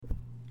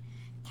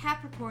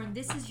Capricorn,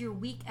 this is your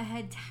week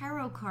ahead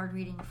tarot card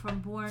reading from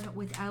Born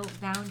Without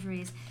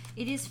Boundaries.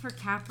 It is for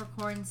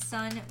Capricorn,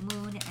 Sun,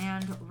 Moon,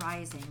 and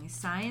Rising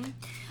sign.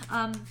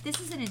 This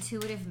is an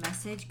intuitive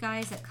message,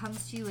 guys, that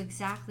comes to you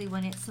exactly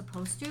when it's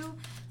supposed to.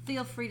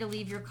 Feel free to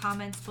leave your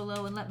comments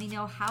below and let me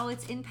know how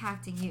it's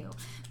impacting you.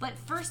 But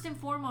first and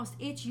foremost,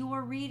 it's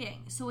your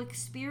reading. So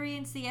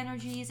experience the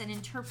energies and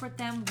interpret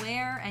them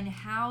where and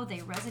how they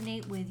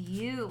resonate with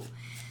you.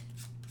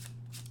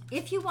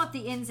 If you want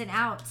the ins and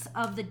outs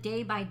of the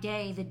day by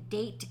day, the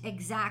date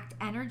exact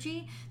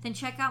energy, then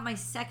check out my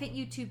second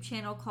YouTube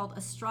channel called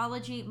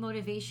Astrology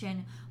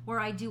Motivation,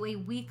 where I do a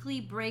weekly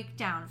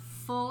breakdown,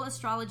 full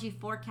astrology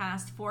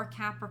forecast for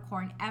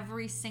Capricorn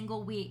every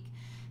single week.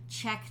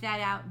 Check that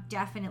out,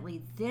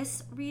 definitely.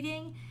 This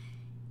reading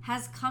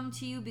has come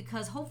to you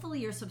because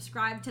hopefully you're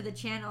subscribed to the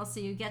channel so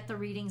you get the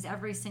readings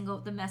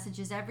the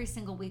messages every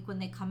single week when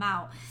they come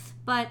out.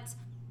 But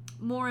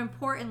more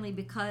importantly,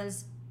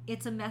 because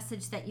it's a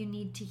message that you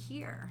need to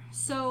hear.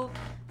 So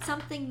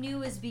something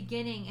new is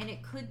beginning, and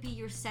it could be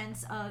your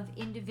sense of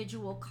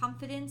individual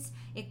confidence.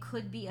 It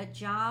could be a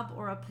job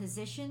or a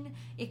position.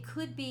 It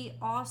could be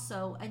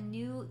also a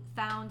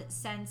newfound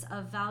sense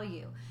of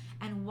value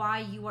and why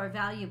you are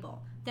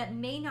valuable. That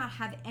may not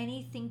have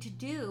anything to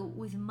do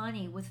with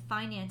money, with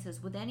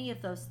finances, with any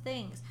of those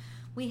things.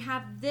 We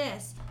have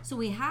this. So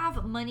we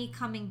have money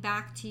coming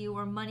back to you,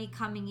 or money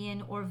coming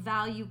in, or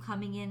value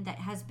coming in that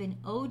has been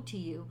owed to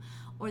you,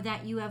 or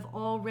that you have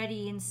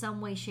already in some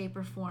way, shape,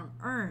 or form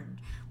earned.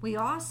 We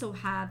also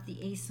have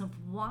the Ace of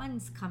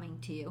Wands coming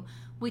to you,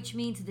 which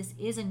means this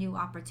is a new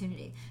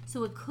opportunity.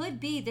 So it could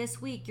be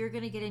this week you're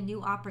going to get a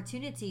new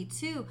opportunity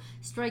to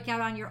strike out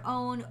on your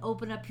own,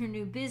 open up your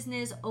new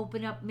business,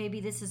 open up,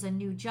 maybe this is a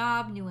new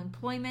job, new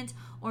employment,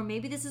 or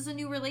maybe this is a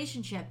new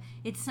relationship.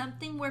 It's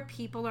something where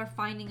people are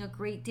finding a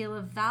great deal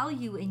of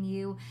value in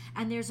you,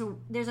 and there's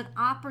an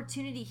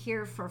opportunity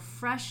here for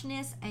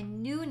freshness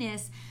and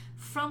newness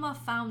from a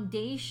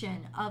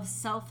foundation of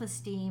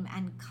self-esteem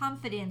and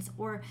confidence,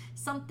 or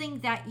something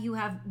that you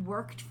have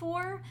worked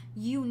for.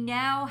 You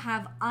now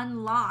have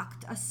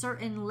unlocked a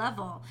certain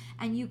level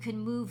and you can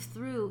move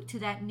through to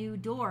that new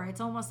door. It's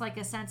almost like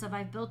a sense of,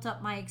 I've built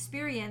up my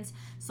experience,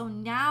 so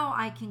now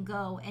I can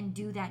go and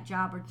do that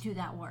job or do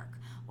that work.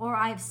 Or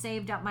I've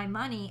saved up my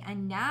money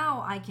and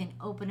now I can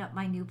open up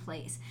my new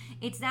place.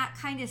 It's that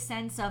kind of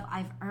sense of,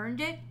 I've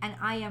earned it and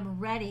I am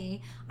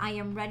ready. I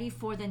am ready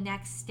for the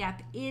next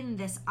step in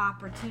this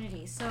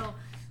opportunity. So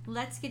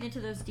let's get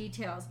into those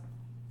details.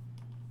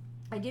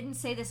 I didn't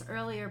say this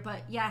earlier,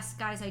 but yes,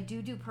 guys, I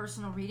do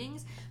personal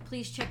readings.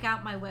 Please check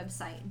out my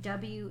website,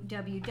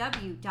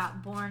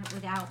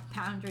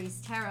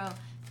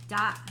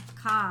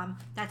 www.bornwithoutboundariestarot.com.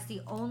 That's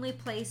the only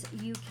place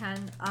you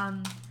can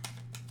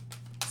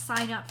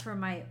sign up for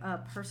my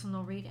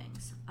personal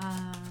readings.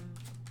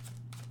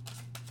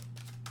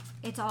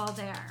 It's all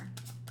there.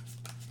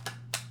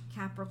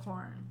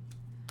 Capricorn.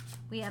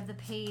 We have the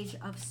Page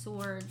of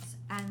Swords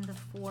and the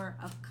Four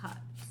of Cups.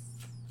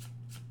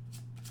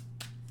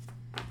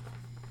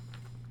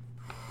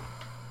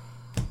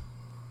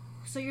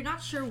 So you're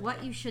not sure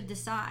what you should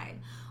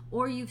decide,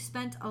 or you've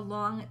spent a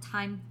long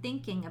time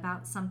thinking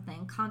about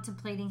something,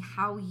 contemplating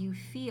how you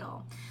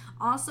feel.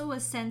 Also a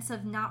sense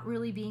of not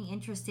really being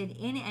interested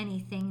in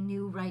anything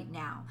new right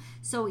now.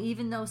 So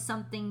even though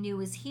something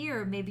new is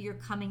here, maybe you're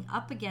coming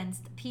up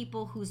against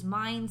people whose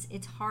minds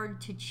it's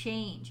hard to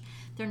change.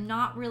 They're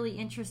not really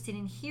interested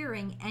in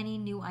hearing any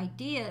new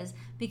ideas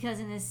because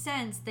in a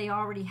sense they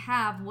already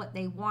have what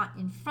they want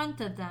in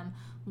front of them.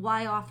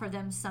 Why offer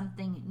them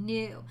something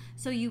new?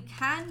 So you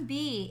can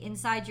be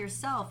inside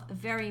yourself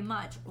very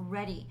much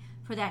ready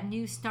for that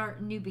new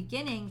start, new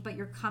beginning, but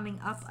you're coming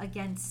up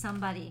against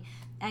somebody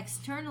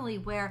externally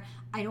where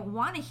I don't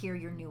want to hear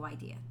your new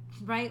idea,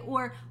 right?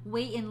 Or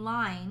wait in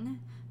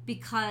line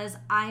because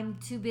I'm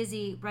too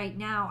busy right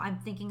now. I'm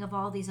thinking of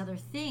all these other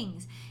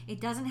things.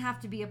 It doesn't have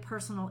to be a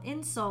personal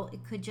insult.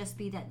 It could just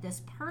be that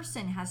this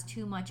person has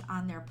too much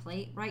on their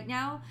plate right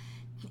now,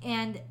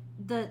 and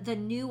the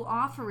new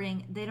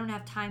offering they don't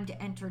have time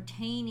to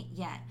entertain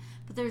yet.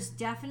 But there's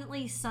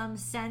definitely some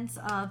sense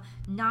of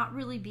not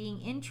really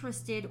being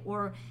interested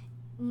or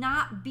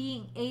not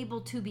being able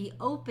to be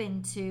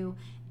open to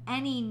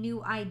any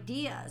new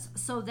ideas.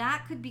 So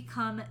that could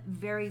become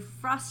very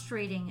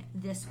frustrating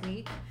this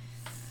week.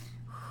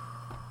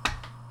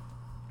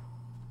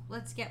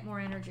 Let's get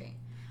more energy.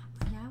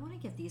 Yeah, I want to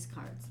get these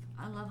cards.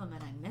 I love them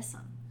and I miss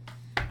them.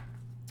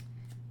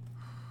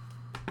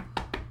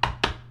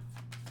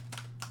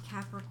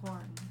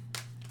 Capricorn.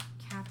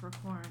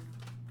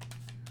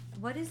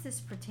 What does this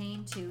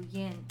pertain to?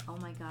 Yin. Oh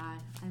my God,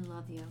 I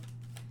love you.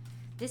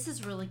 This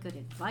is really good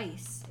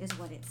advice, is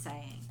what it's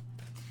saying.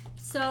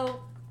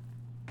 So,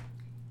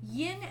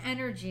 yin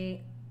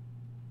energy.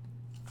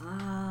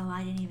 Oh,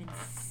 I didn't even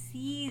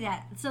see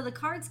that. So the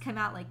cards come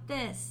out like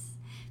this.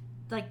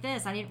 I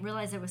didn't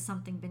realize there was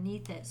something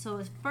beneath it. So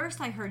at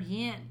first I heard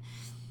yin.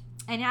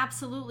 And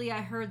absolutely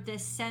I heard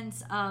this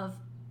sense of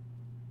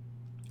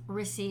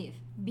receive.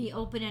 Be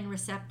open and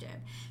receptive.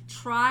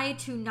 Try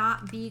to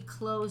not be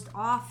closed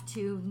off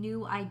to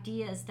new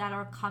ideas that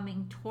are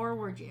coming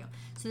toward you.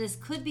 So this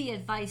could be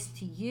advice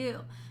to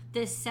you.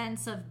 This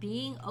sense of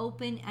being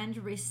open and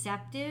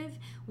receptive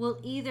will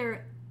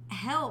either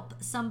help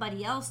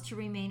somebody else to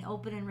remain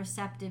open and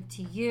receptive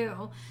to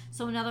you.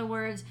 So in other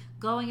words,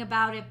 going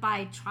about it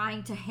by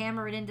trying to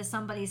hammer it into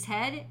somebody's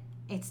head,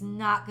 it's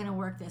not going to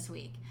work this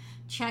week.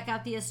 Check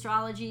out the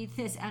astrology,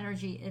 this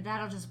energy,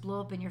 that'll just blow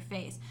up in your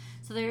face.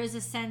 So there is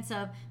a sense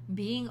of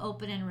being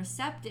open and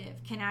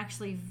receptive can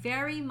actually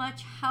very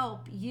much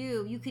help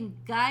you. You can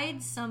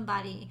guide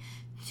somebody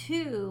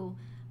to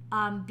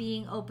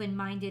being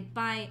open-minded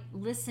by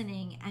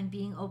listening and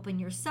being open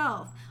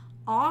yourself.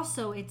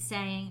 Also, it's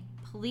saying,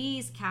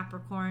 please,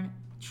 Capricorn,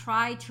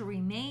 try to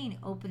remain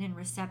open and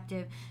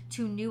receptive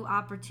to new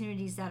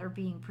opportunities that are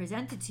being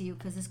presented to you,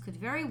 because this could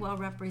very well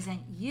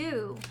represent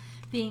you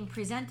being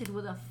presented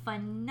with a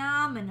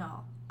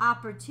phenomenal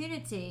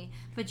opportunity,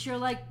 but you're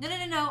like,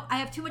 no, I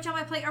have too much on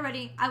my plate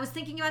already. I was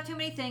thinking about too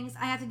many things.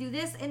 I have to do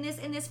this and this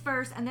and this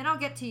first, and then I'll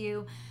get to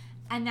you.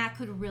 And that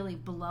could really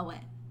blow it.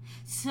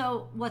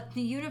 So what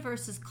the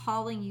universe is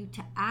calling you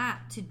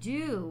to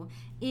do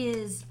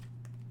is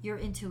your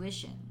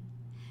intuition.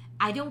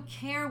 I don't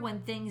care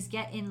when things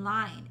get in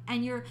line,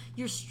 and your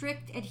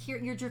strict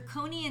your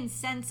draconian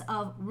sense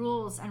of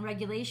rules and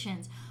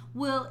regulations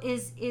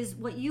is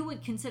what you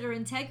would consider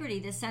integrity.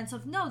 The sense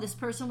of, no, this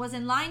person was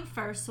in line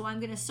first, so I'm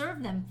going to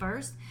serve them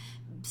first.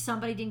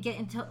 Somebody didn't get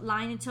into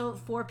line until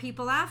 4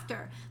 people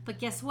after. But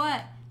guess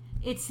what?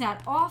 It's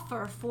that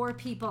offer 4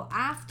 people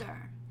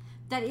after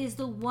that is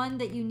the one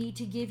that you need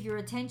to give your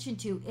attention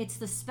to. It's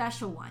the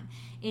special one.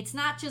 It's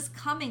not just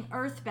coming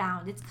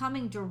earthbound, it's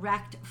coming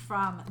direct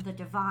from the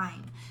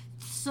divine.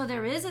 So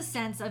there is a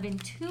sense of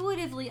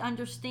intuitively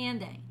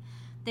understanding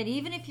that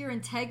even if your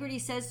integrity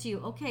says to you,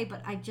 okay,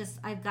 but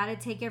I've got to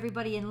take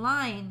everybody in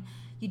line,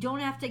 you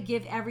don't have to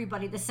give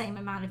everybody the same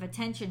amount of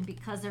attention,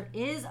 because there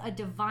is a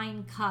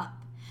divine cup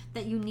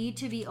that you need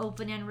to be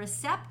open and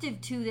receptive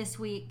to this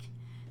week.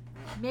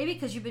 Maybe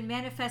because you've been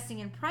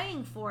manifesting and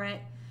praying for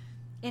it,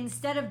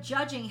 instead of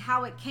judging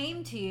how it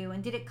came to you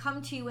and did it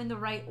come to you in the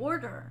right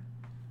order.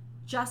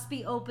 Just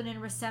be open and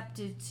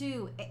receptive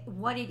to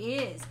what it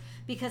is,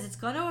 because it's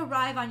going to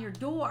arrive on your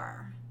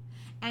door.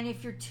 And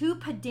if you're too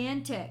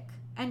pedantic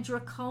and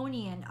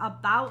draconian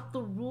about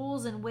the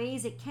rules and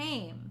ways it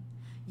came,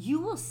 you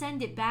will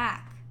send it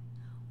back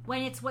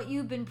when it's what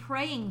you've been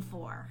praying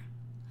for.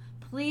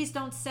 Please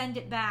don't send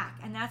it back.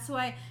 And that's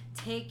why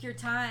take your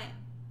time.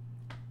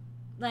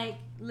 Like,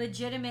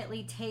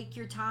 legitimately take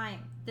your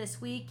time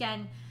this week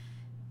and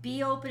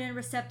be open and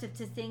receptive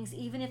to things,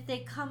 even if they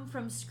come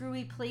from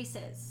screwy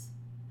places,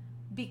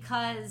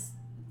 because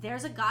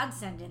there's a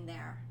godsend in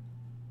there.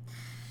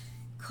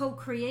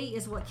 Co-create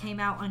is what came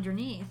out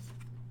underneath.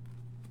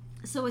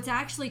 So it's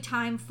actually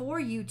time for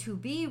you to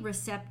be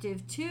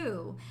receptive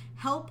to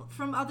help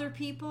from other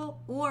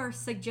people or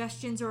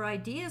suggestions or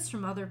ideas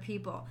from other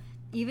people,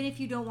 even if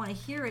you don't want to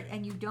hear it.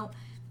 And you're going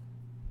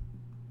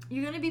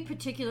to be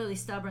particularly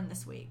stubborn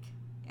this week.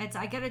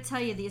 I got to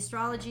tell you, the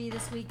astrology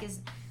this week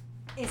is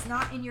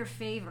not in your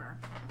favor.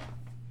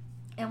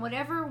 And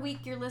whatever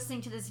week you're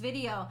listening to this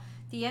video,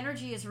 the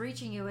energy is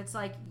reaching you. It's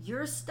like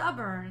you're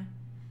stubborn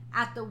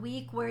at the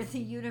week where the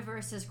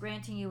universe is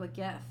granting you a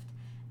gift.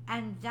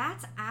 And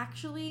that's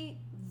actually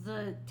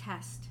the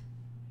test.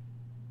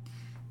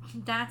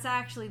 That's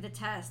actually the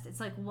test.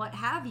 It's like, what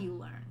have you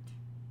learned?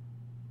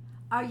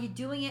 Are you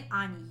doing it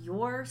on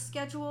your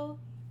schedule,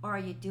 or are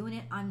you doing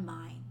it on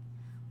mine?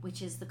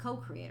 Which is the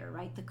co-creator,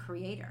 right? The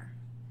creator.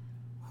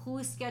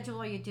 Whose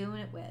schedule are you doing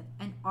it with?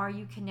 And are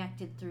you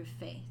connected through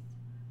faith?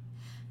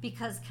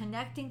 Because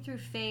connecting through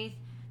faith,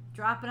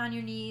 dropping on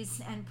your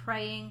knees and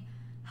praying,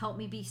 help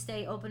me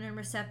stay open and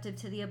receptive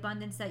to the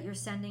abundance that you're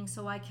sending,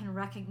 so I can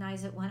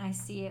recognize it when I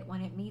see it,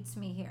 when it meets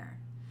me here.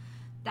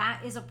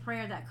 That is a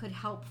prayer that could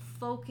help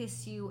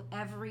focus you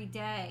every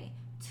day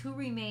to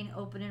remain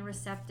open and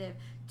receptive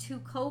to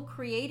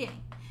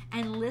co-creating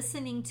and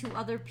listening to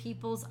other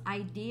people's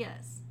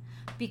ideas.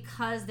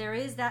 Because there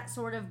is that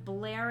sort of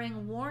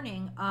blaring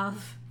warning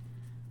of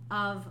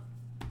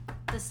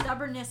the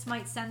stubbornness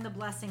might send the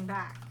blessing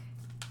back.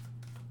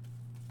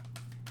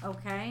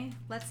 Okay,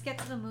 let's get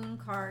to the moon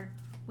card.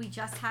 We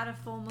just had a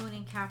full moon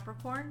in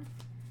Capricorn.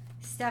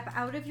 Step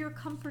out of your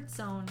comfort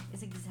zone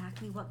is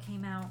exactly what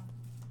came out.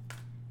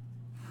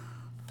 Oh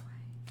boy.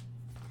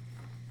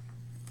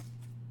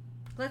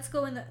 Let's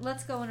go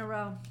in a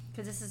row,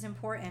 because this is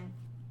important.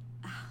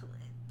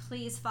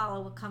 Please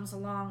follow what comes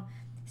along.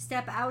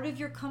 Step out of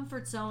your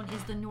comfort zone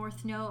is the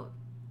North Node.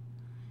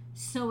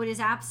 So it is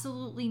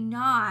absolutely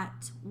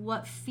not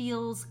what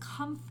feels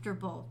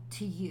comfortable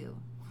to you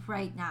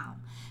right now.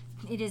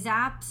 It is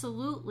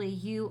absolutely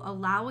you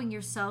allowing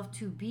yourself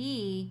to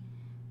be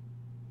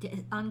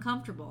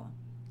uncomfortable.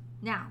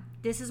 Now,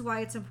 this is why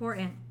it's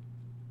important.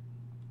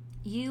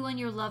 You and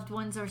your loved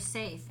ones are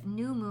safe.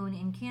 New moon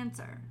in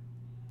Cancer.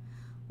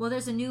 Well,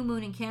 there's a new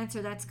moon in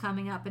Cancer that's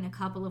coming up in a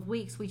couple of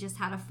weeks. We just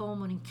had a full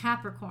moon in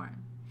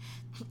Capricorn.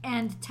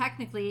 And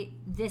technically,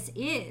 this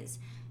is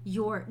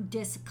your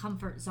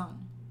discomfort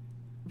zone,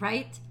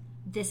 right?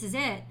 This is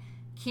it.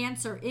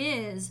 Cancer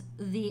is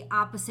the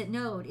opposite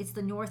node. It's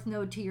the north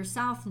node to your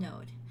south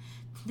node.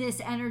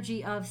 This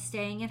energy of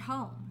staying at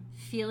home,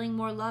 feeling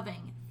more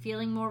loving,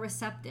 feeling more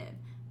receptive,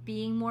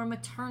 being more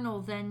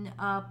maternal than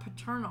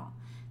paternal.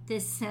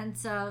 This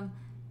sense of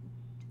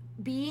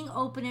being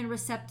open and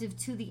receptive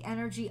to the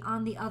energy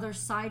on the other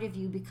side of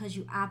you because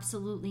you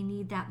absolutely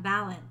need that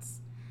balance.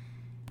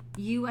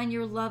 You and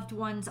your loved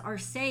ones are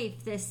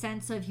safe. This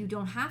sense of you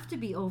don't have to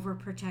be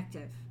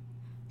overprotective.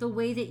 The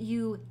way that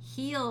you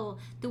heal,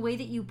 the way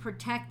that you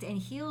protect and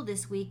heal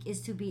this week is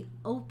to be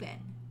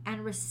open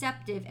and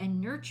receptive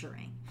and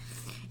nurturing.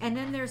 And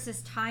then there's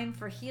this time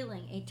for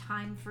healing, a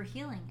time for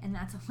healing. And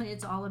that's what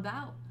it's all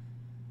about.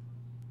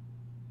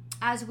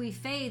 As we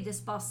fade, this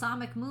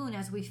balsamic moon,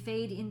 as we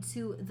fade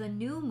into the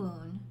new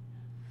moon,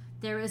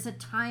 there is a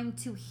time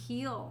to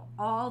heal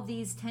all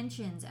these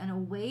tensions and a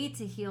way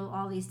to heal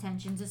all these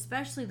tensions,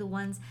 especially the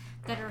ones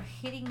that are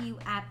hitting you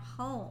at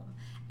home.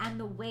 And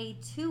the way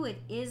to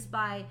it is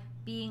by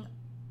being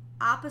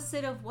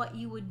opposite of what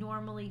you would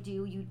normally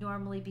do, you'd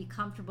normally be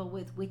comfortable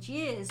with, which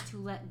is to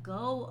let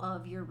go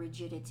of your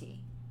rigidity,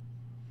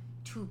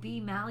 to be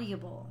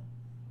malleable,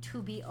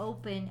 to be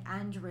open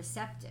and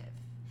receptive.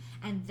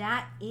 And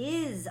that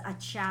is a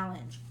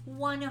challenge,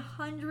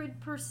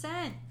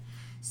 100%.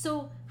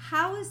 So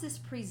how is this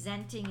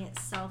presenting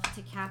itself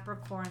to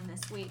Capricorn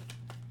this week?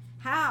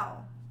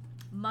 How?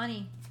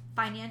 Money,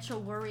 financial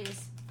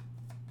worries,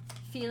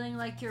 feeling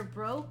like you're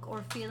broke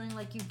or feeling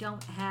like you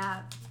don't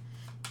have.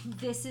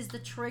 This is the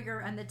trigger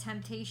and the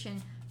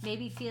temptation.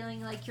 Maybe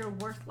feeling like you're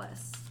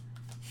worthless,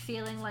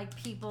 feeling like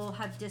people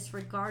have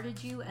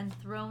disregarded you and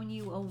thrown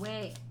you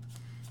away.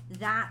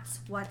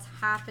 That's what's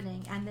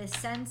happening. And this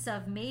sense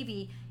of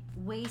maybe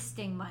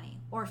wasting money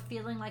or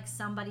feeling like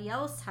somebody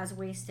else has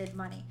wasted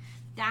money.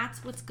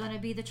 That's what's going to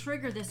be the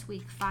trigger this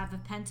week, 5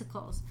 of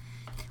Pentacles.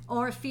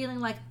 Or feeling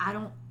like I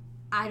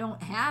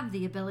don't have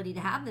the ability to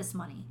have this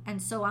money,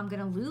 and so I'm going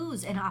to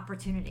lose an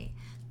opportunity.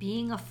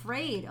 Being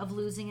afraid of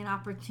losing an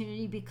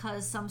opportunity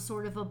because some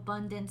sort of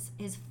abundance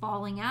is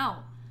falling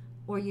out,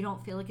 or you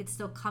don't feel like it's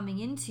still coming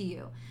into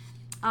you.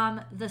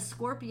 The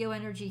Scorpio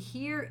energy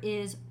here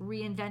is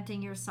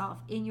reinventing yourself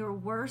in your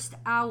worst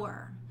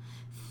hour,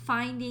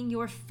 finding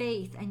your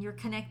faith and your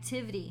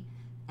connectivity,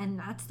 and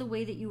that's the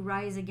way that you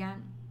rise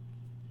again.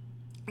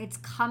 It's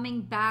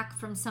coming back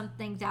from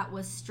something that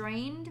was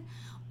strained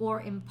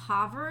or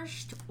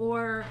impoverished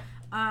or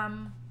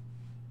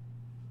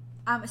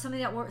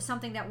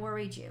something that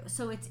worried you.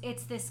 So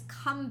it's this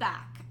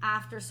comeback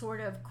after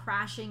sort of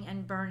crashing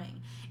and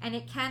burning, and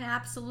it can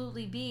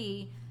absolutely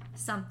be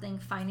something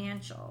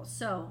financial.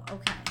 So,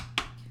 okay,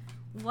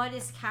 what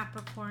is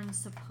Capricorn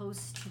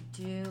supposed to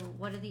do?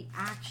 What are the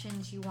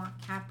actions you want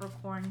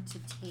Capricorn to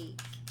take?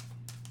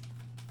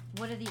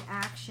 What are the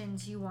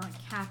actions you want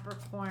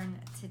Capricorn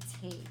to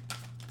take?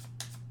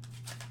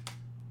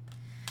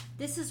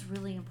 This is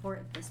really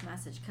important, this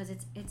message, because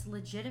it's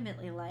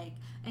legitimately like,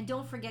 and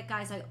don't forget,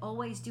 guys, I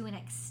always do an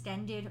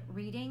extended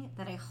reading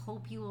that I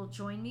hope you will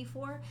join me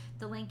for.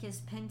 The link is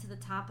pinned to the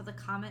top of the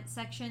comment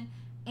section,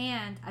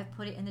 and I've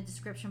put it in the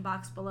description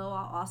box below.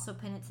 I'll also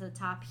pin it to the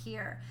top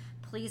here.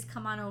 Please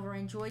come on over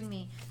and join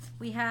me.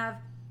 We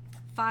have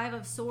 5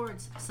 of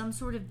Swords, some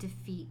sort of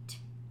defeat.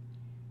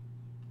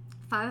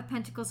 5 of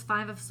Pentacles,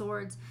 5 of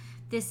Swords.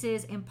 This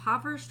is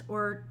impoverished,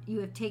 or you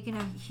have taken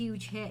a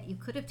huge hit. You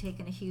could have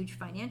taken a huge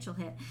financial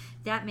hit.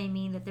 That may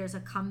mean that there's a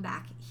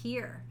comeback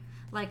here.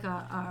 Like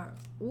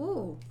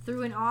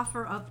through an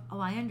offer of,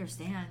 I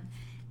understand.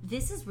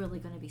 This is really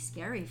going to be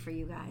scary for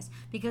you guys,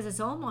 because it's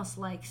almost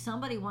like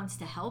somebody wants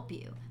to help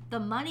you. The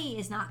money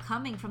is not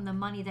coming from the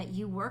money that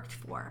you worked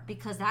for,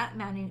 because that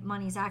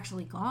money is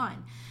actually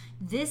gone.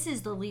 This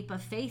is the leap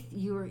of faith.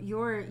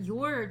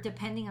 You're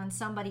depending on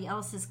somebody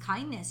else's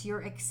kindness.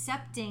 You're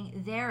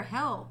accepting their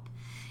help.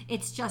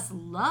 It's just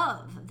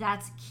love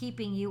that's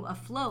keeping you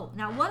afloat.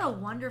 Now, what a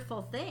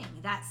wonderful thing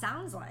that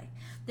sounds like.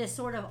 This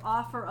sort of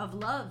offer of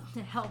love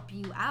to help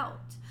you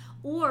out.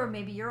 Or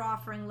maybe you're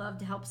offering love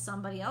to help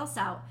somebody else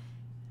out.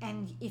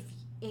 And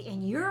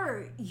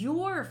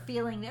you're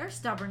feeling their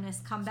stubbornness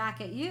come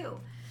back at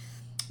you.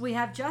 We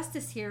have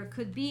Justice here.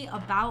 Could be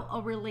about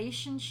a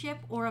relationship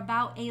or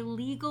about a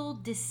legal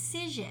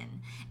decision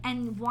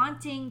and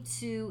wanting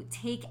to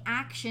take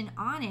action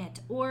on it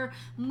or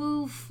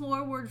move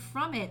forward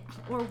from it,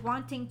 or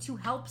wanting to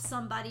help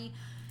somebody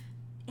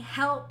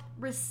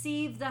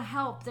receive the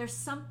help. There's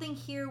something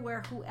here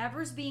where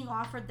whoever's being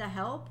offered the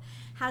help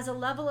has a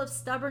level of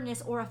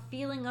stubbornness or a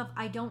feeling of,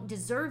 I don't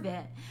deserve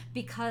it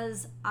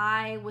because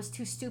I was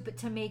too stupid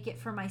to make it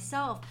for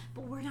myself.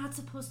 But we're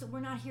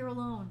not here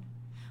alone.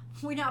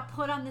 We're not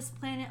put on this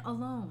planet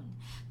alone,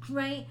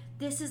 right?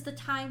 This is the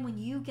time when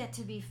you get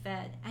to be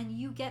fed and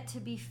you get to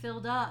be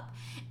filled up,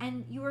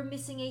 and you are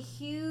missing a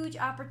huge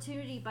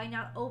opportunity by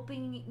not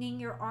opening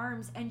your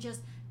arms and just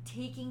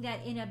taking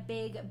that in a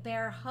big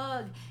bear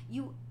hug.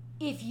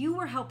 If you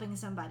were helping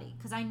somebody,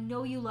 because I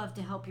know you love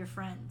to help your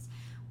friends,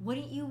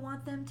 wouldn't you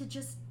want them to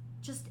just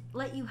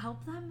let you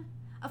help them?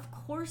 Of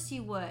course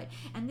you would.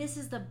 And this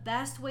is the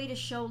best way to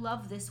show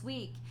love this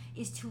week,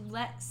 is to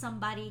let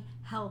somebody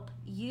help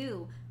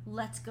you.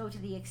 Let's go to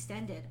the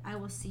extended. I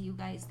will see you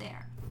guys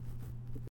there.